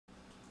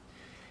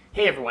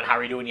Hey everyone, how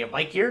are you doing? You have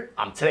Mike here.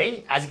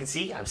 Today, as you can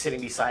see, I'm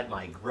sitting beside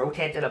my grow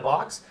tent in a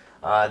box.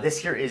 This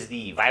here is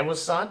the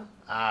Vivosun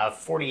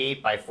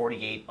 48 by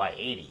 48 by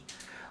 80.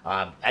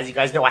 As you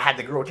guys know, I had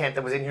the grow tent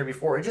that was in here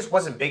before. It just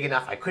wasn't big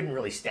enough. I couldn't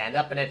really stand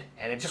up in it,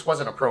 and it just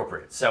wasn't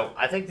appropriate. So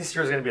I think this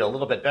year is going to be a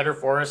little bit better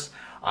for us.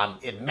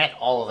 It met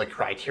all of the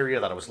criteria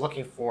that I was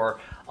looking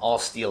for. All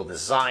steel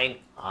design.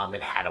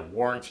 It had a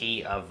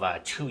warranty of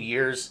 2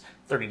 years,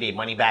 30-day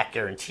money-back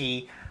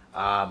guarantee.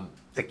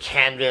 The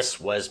canvas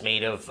was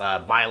made of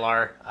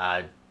mylar,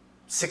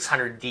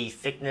 600D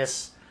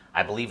thickness,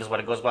 I believe is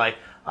what it goes by.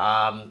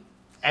 And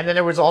then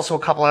there was also a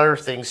couple other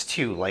things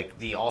too, like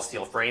the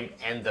all-steel frame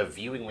and the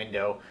viewing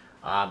window.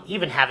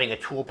 Even having a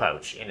tool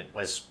pouch in it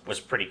was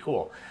pretty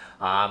cool.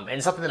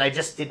 And something that I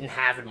just didn't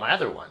have in my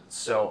other ones.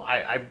 So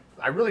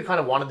I really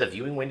kind of wanted the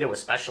viewing window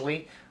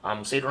especially,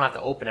 so you don't have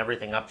to open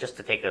everything up just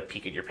to take a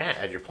peek at your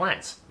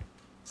plants.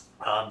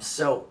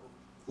 So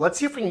let's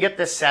see if we can get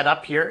this set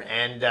up here,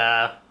 and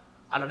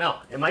I don't know.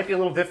 It might be a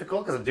little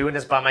difficult because I'm doing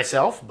this by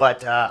myself,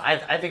 but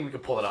I think we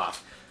can pull it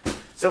off.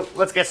 So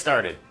let's get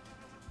started.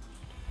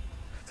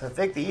 So I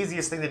think the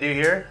easiest thing to do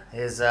here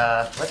is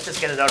let's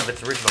just get it out of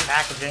its original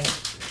packaging.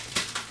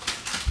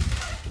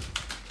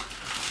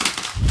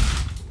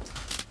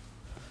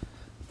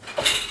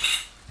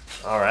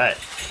 All right.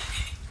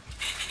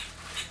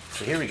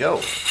 So here we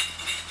go.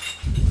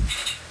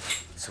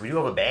 So we do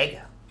have a bag,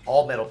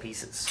 all metal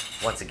pieces.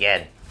 Once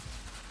again,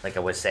 like I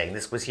was saying,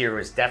 this was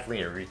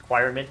definitely a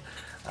requirement.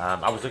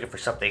 I was looking for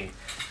something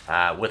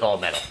with all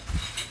metal.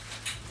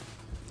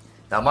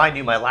 Now, mind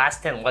you, my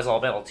last tent was all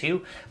metal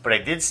too, but I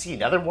did see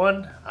another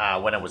one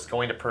when I was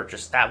going to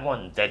purchase that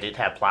one that did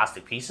have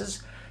plastic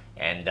pieces,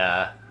 and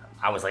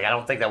I was like, I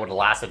don't think that would have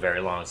lasted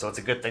very long, so it's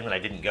a good thing that I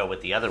didn't go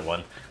with the other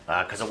one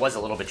because it was a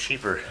little bit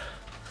cheaper.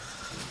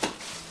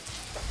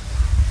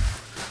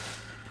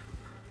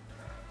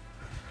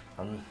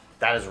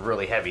 That is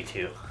really heavy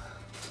too.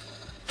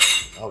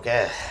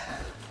 Okay.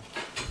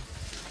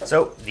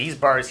 So these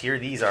bars here,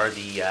 these are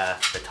the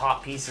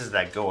top pieces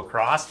that go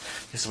across.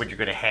 This is what you're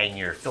going to hang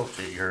your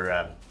filter,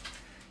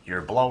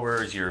 your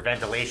blowers, your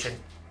ventilation.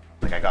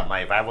 Like I got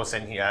my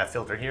Vivosun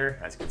filter here.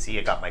 As you can see,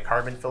 I got my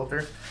carbon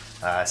filter,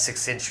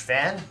 6-inch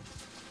fan.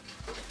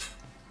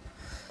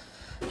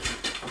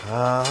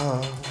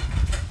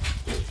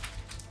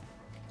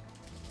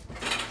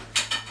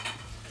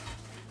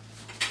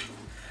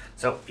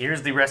 So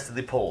here's the rest of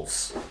the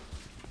poles.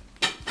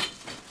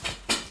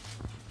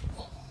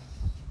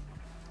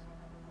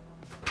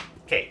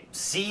 Okay,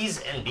 C's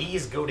and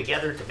B's go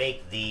together to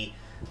make the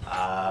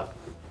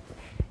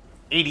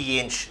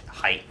 80-inch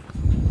height.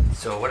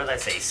 So what did I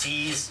say?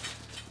 C's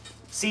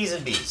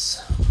and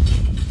B's.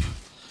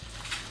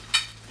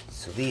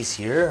 So these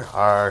here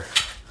are,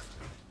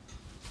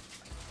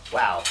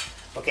 wow.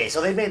 Okay,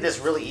 so they made this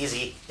really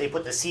easy. They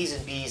put the C's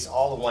and B's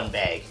all in one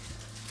bag.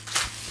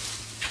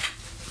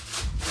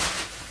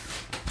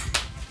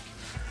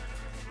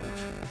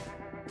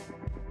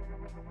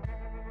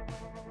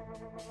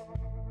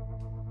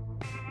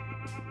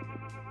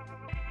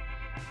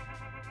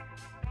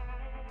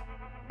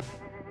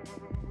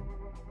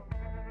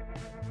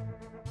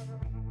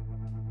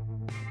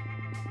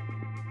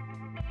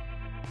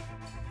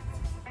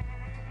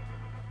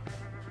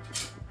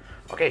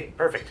 Okay,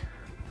 perfect.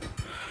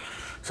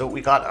 So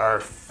we got our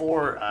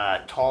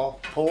 4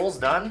 tall poles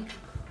done.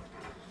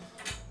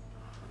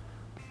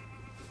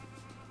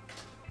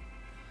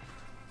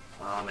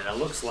 And it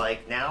looks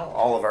like now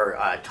all of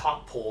our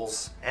top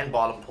poles and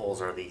bottom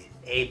poles are the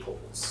A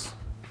poles.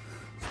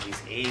 So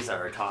these A's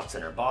are our tops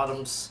and our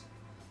bottoms.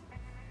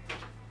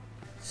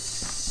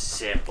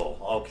 Simple,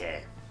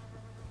 okay.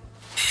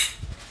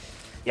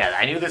 Yeah,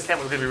 I knew this tent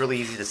was gonna be really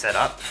easy to set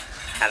up.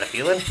 Had a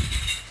feeling.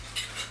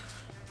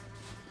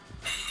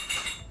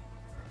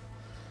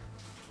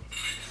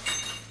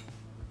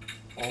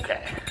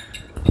 Okay.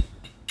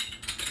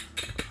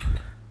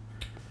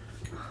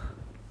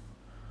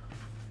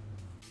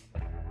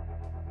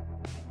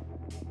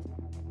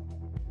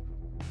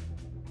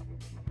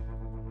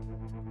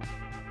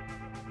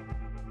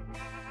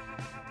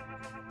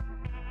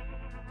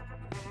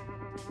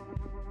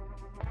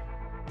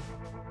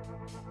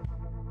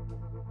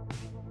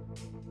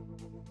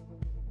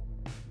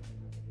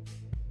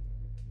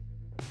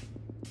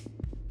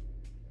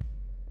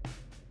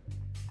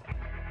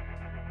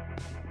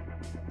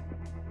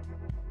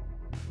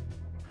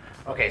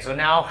 Okay, so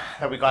now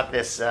that we got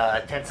this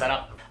tent set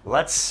up,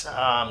 let's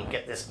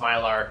get this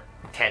Mylar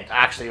tent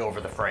actually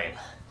over the frame.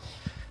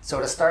 So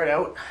to start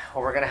out,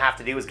 what we're gonna have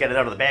to do is get it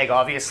out of the bag,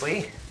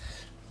 obviously,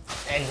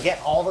 and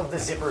get all of the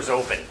zippers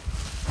open.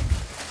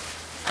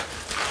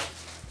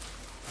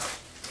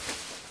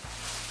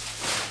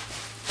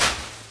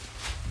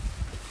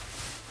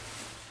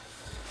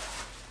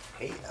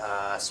 Okay,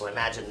 so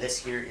imagine this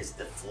here is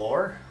the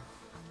floor.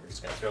 We're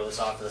just gonna throw this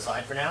off to the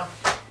side for now.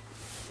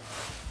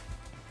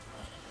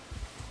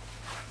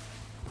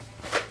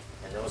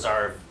 Those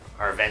are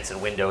our vents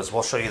and windows.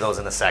 We'll show you those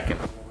in a second.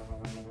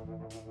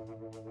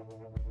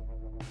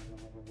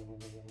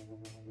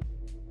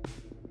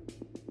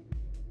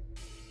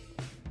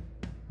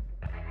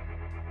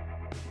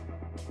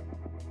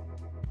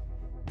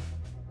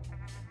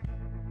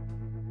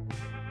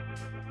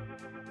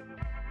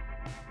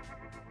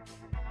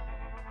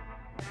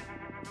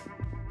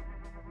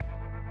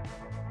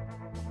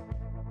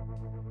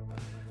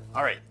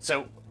 All right,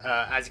 so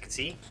as you can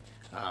see,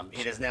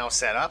 it is now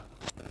set up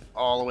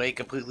all the way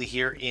completely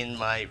here in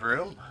my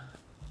room.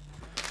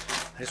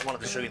 I just wanted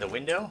to show you the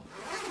window.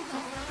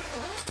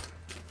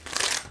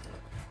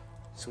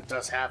 So it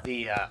does have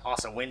the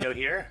awesome window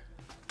here.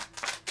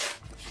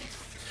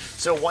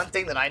 So one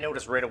thing that I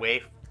noticed right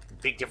away,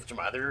 big difference from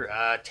my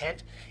other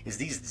tent, is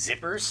these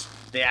zippers.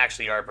 They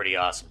actually are pretty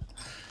awesome.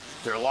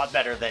 They're a lot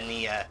better than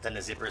the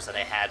zippers that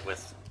I had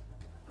with,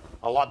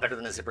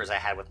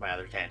 my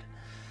other tent.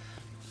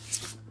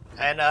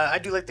 And I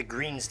do like the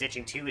green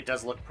stitching too. It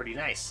does look pretty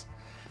nice.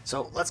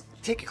 So let's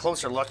take a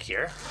closer look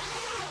here.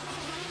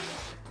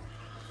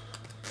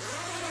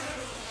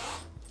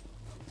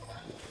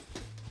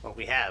 What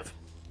we have.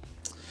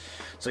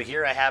 So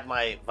here I have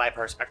my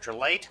Viparspectra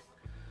light.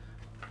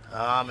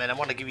 And I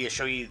want to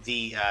show you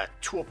the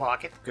tool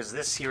pocket, because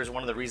this here is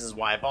one of the reasons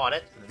why I bought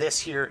it. This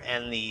here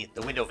and the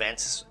window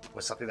vents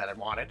was something that I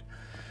wanted.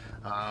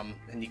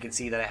 And you can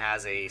see that it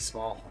has a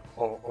small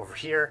over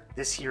here.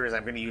 This here is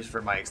I'm going to use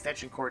for my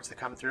extension cords to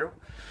come through.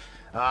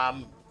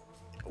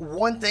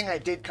 One thing I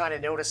did kind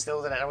of notice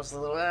though that I was a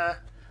little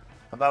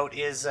about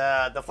is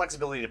the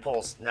flexibility of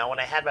pulls. Now when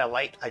I had my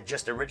light, I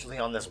just originally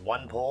on this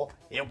one pull,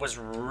 it was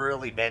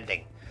really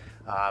bending.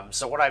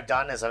 So what I've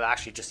done is I've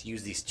actually just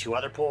used these two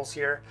other pulls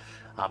here.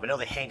 I know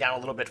they hang down a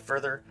little bit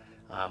further,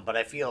 but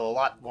I feel a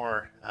lot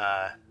more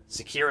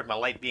secure with my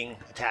light being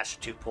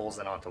attached to two pulls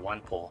than onto one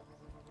pull.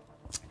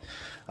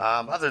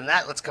 Other than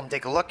that, let's come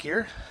take a look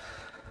here.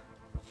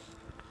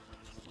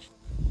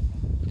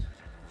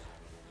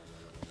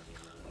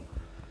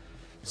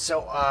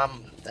 So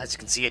as you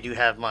can see, I do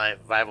have my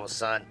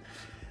Vivosun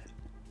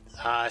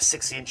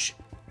 6-inch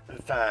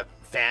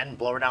fan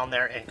blower down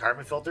there and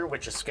carbon filter,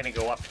 which is going to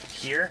go up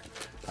here.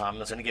 It's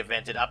going to get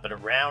vented up and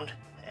around,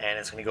 and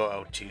it's going to go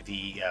out to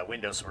the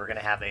window, so we're going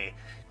to have a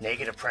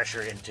negative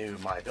pressure into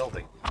my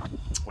building,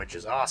 which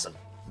is awesome.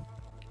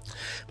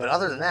 But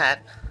other than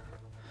that,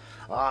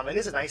 it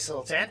is a nice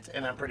little tent,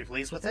 and I'm pretty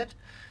pleased with it.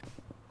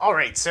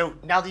 Alright, so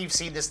now that you've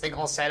seen this thing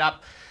all set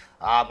up,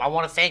 I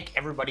want to thank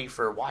everybody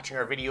for watching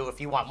our video. If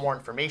you want more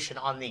information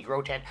on the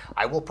Grow Tent,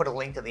 I will put a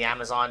link to the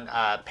Amazon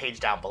page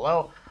down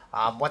below.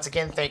 Once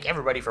again, thank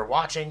everybody for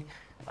watching,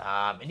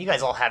 and you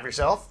guys all have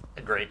yourself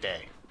a great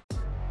day.